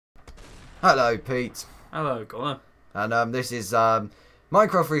Hello, Pete. Hello, Connor. And this is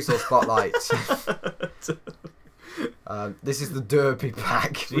Minecraft Resource Spotlight. This is the Derpy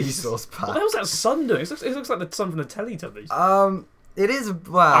Pack Resource Pack. What the hell's that sun doing? It looks like the sun from the Teletubbies. It is,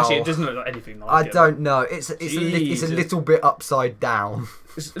 well... Actually, it doesn't look like anything like I it. don't know. It's a little bit upside down.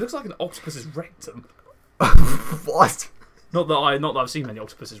 It looks like an octopus's rectum. What? Not that I've seen many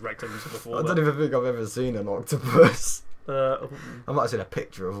octopus's rectums before. I don't even think I've ever seen an octopus. I might have seen a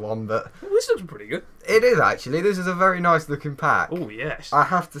picture of one, but... Well, this looks pretty good. It is, actually. This is a very nice looking pack. Oh, yes. I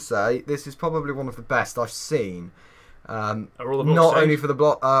have to say, this is probably one of the best I've seen. Are all the blocks not saved? only for the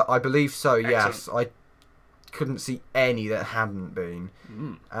block, I believe so, Excellent. yes. I couldn't see any that hadn't been.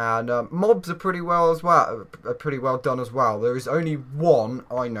 And mobs are pretty well as well, pretty well done as well. There is only one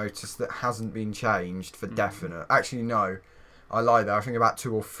I noticed that hasn't been changed for definite. Actually, no. I lied there. I think about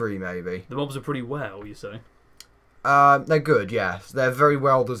 2 or 3 maybe. The mobs are pretty well, you say? They're good, yes. They're very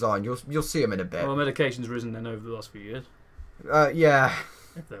well designed. You'll see them in a bit. Well, medication's risen then over the last few years. Yeah,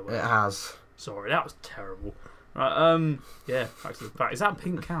 If there were. it has. Sorry, that was terrible. Right, yeah, back to the fact. Is that a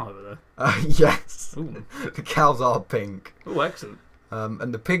pink cow over there? Yes. Ooh. The cows are pink. Oh, excellent.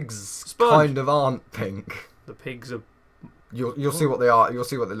 And the pigs Sponge. kind of aren't pink. The pigs are... You'll see what they are. You'll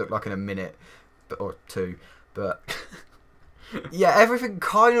see what they look like in a minute, or 2. But yeah, everything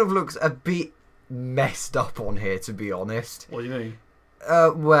kind of looks a bit messed up on here, to be honest. What do you mean?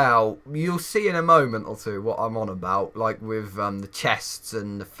 Well, you'll see in a moment or two what I'm on about, like with the chests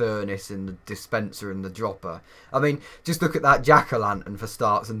and the furnace and the dispenser and the dropper. I mean, just look at that jack-o'-lantern for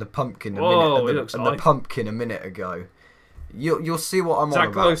starts and the pumpkin the pumpkin a minute ago. You'll see what I'm on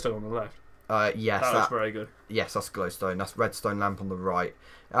about. Is that glowstone on the left? Yes, that looks very good. Yes, that's glowstone. That's redstone lamp on the right.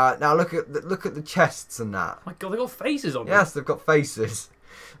 Now look at the chests and that. My God, they got faces on them. Yes, they've got faces.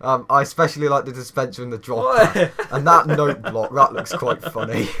 I especially like the dispenser and the dropper. And that note block, that looks quite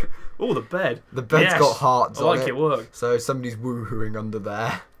funny. Oh, the bed. The bed's got hearts on it. I like it worked. So somebody's woohooing under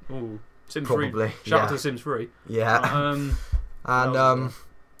there. Oh, Sims Probably, 3. Shout out to Sims 3. Yeah. And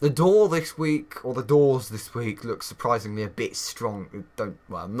the door this week, or the doors this week, look surprisingly a bit strong.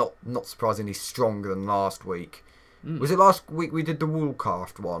 Not surprisingly stronger than last week. Was it last week we did the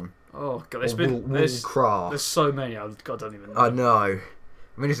woolcraft one? Oh God, woolcraft. There's so many. I don't even know. I know.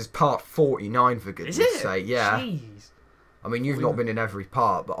 I mean, this is part 49 for goodness sake. Yeah. Jeez. I mean, you've not been in every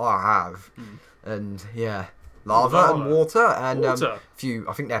part, but I have. And yeah, lava and water and few.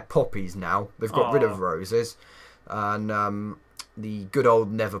 I think they're poppies now. They've got rid of roses, and the good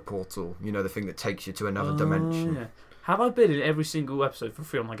old Nether portal. You know, the thing that takes you to another dimension. Yeah. Have I been in every single episode for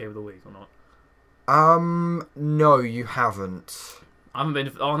free on my Game of the Week or not? No, you haven't. I haven't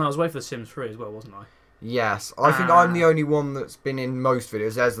been. Oh no, I was waiting for the Sims 3 as well, wasn't I? Yes, I think I'm the only one that's been in most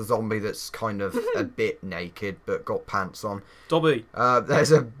videos. There's the zombie that's kind of a bit naked but got pants on. Dobby.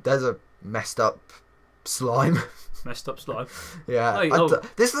 There's a messed up slime. Messed up slime. Yeah. Hey,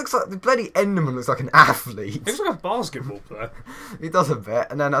 this looks like the bloody Enderman looks like an athlete. It looks like a basketball player. He does a bit,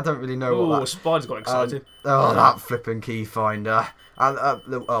 and then I don't really know what that... Spider's got excited. That flipping key finder. And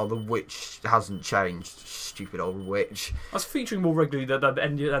the witch hasn't changed. Stupid old witch. That's featuring more regularly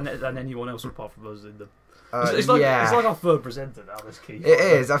than anyone else apart from us in the... It's like our third presenter now, this key. It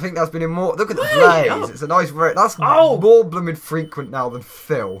is. I think that's been in more... Look at the blaze. Oh. It's a nice... That's more blooming frequent now than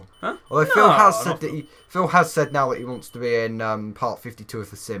Phil. Huh? Although Phil has said now that he wants to be in part 52 of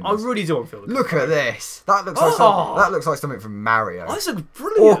The Sims. I really do want Phil. Look at this. That looks like something from Mario. Oh, this looks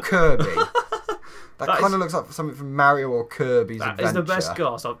brilliant. Or Kirby. That kind of looks like something from Mario or Kirby's Adventure. That is the best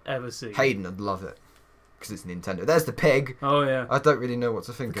cast I've ever seen. Hayden would love it. Because it's Nintendo. There's the pig. Oh, yeah. I don't really know what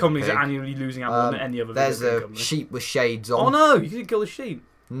to think of the companies pig. are annually losing out more than any other There's a company. sheep with shades on. Oh, no. You didn't kill the sheep.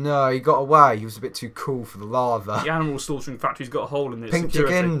 No, he got away. He was a bit too cool for the lava. The animal slaughtering factory's got a hole in its Pink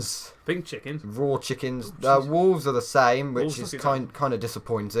security. chickens. Pink chickens. Raw chickens. Oh, wolves are the same, which Wolves is kind of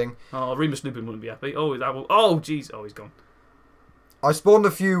disappointing. Oh, Remus Lupin wouldn't be happy. Oh, that will... Oh, jeez. Oh, he's gone. I spawned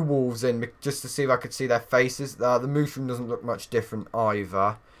a few wolves in just to see if I could see their faces. The mushroom doesn't look much different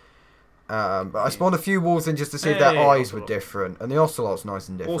either. But I spawned a few wolves in just to see if their eyes were different. And the ocelot's nice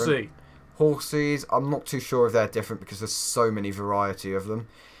and different. Horsies, I'm not too sure if they're different because there's so many variety of them.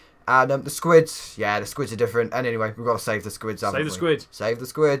 And the squids, yeah, the squids are different. And anyway, we've got to save the squids, haven't we? Save the squid. Save the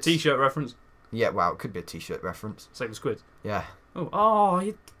squids. T-shirt reference. Yeah, well, it could be a T-shirt reference. Save the squid. Yeah.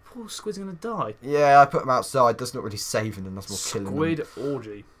 Oh, poor squid's going to die. Yeah, I put them outside. That's not really saving them. That's more killing them. Squid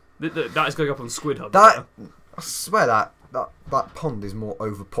orgy. That is going up on Squid Hub. I swear that pond is more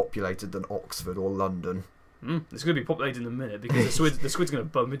overpopulated than Oxford or London. It's going to be populated in a minute because the squid's going to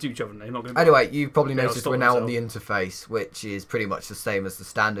bump into each other and they're not going to... Anyway, you've probably noticed we're now on the interface, which is pretty much the same as the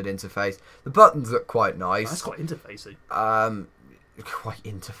standard interface. The buttons look quite nice. That's quite interfacey. quite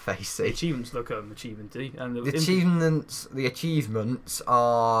The interfacey. achievements look achievement-y, and The achievements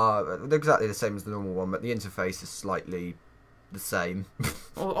are they're exactly the same as the normal one, but the interface is slightly the same.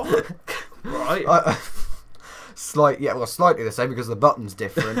 Right. Slightly the same because the button's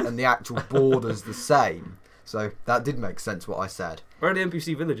different and the actual border's the same. So that did make sense what I said. Where are the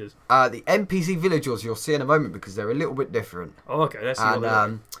NPC villagers? The NPC villagers you'll see in a moment because they're a little bit different. Oh, okay. Let's see. And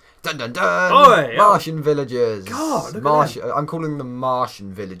dun dun dun! Oh, Martian villagers. God, look at them. I'm calling them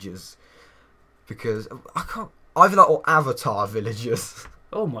Martian villagers because I can't either that or Avatar villagers.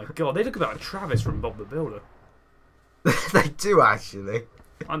 Oh my God, they look about Travis from Bob the Builder. They do actually.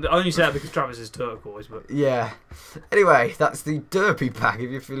 I only say that because Travis is turquoise, but Yeah. Anyway, that's the Derpy Pack.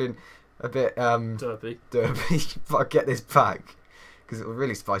 If you're feeling a bit derpy, but get this pack because it will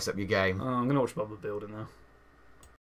really spice up your game. I'm gonna watch Bob the Builder now.